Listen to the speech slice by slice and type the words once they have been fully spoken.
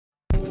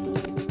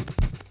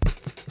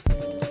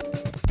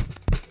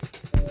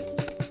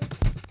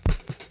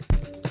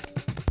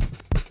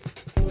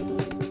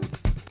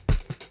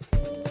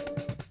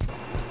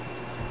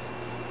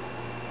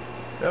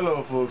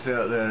Hello folks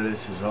out there,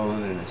 this is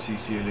Hollondon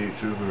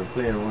EliteTrooper. We're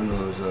playing one of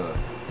those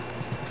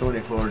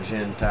 24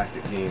 gen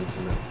tactic games,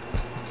 you know.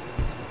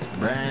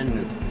 Brand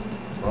new.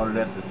 Bought it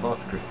at the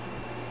apothecary.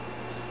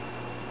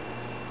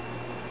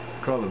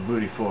 Call it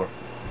Booty 4.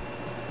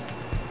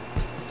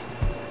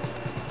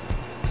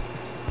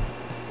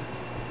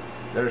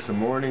 There's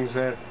some warnings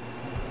there.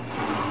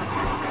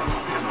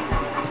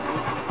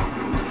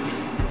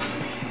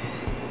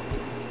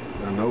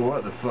 I don't know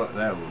what the fuck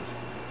that was.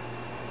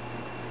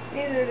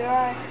 Neither do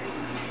I.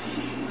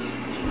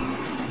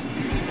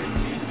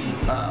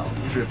 Wow,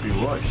 trippy,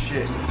 what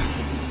shit?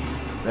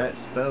 That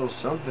spells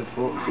something,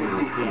 folks, in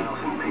the heat.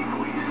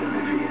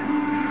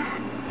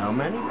 How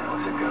many?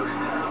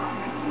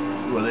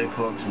 Well, they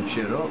fucked some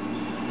shit up.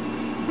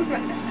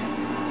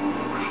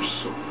 Our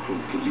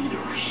so-called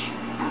leaders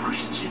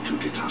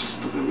prostituted us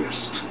to the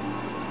West,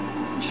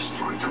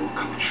 destroyed our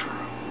culture,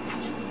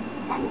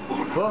 our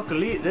honor. Fuck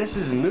Elite, this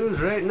is news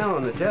right now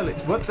on the telly.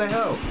 What the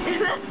hell?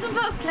 That's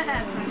supposed to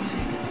happen.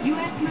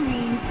 U.S.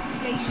 Marines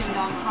stationed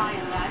on high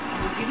alert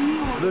were given the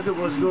order. Look at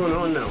what's going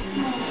on now.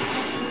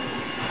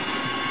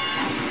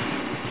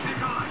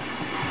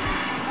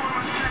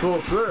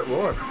 Folks, we're at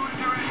war.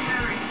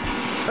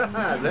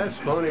 Haha, that's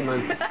funny,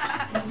 man.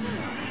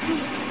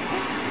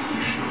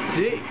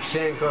 See,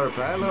 10-car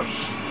pileup.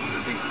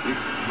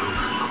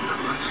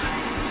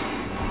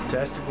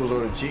 Testicles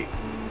on the cheek.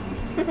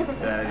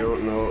 I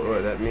don't know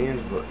what that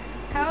means, but...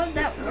 How would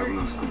that work?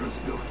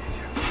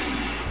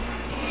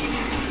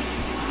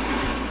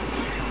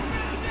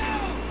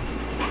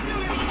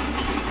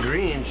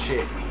 Green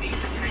shit.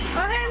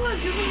 Oh hey look,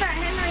 isn't that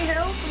Henry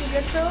Hill from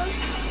Goodfellas?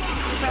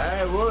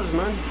 I was,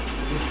 man.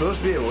 He's supposed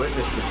to be a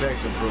witness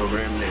protection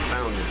program and they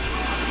found him.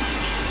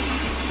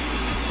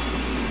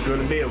 It's going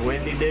to be a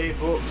windy day,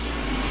 folks.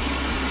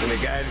 And the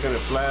guy's going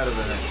to fly out of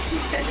an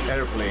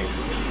airplane.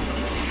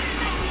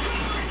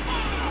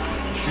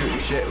 Shooting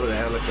shit with a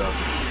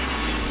helicopter.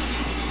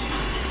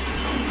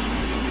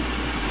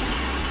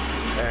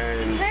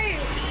 And... Hey,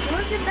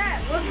 look at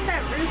that. Wasn't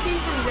that Rufy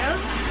from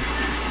Ghost?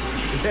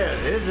 yeah,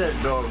 it is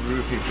that dog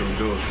Rufy from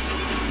Ghost.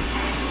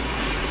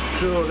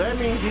 So that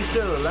means he's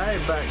still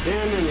alive back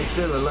then and he's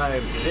still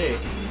alive today.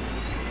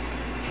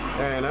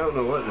 And I don't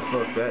know what the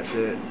fuck that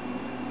said.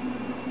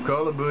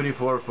 Call of Booty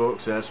 4,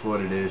 folks, that's what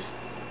it is.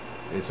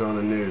 It's on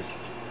the news.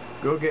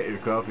 Go get your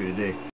copy today.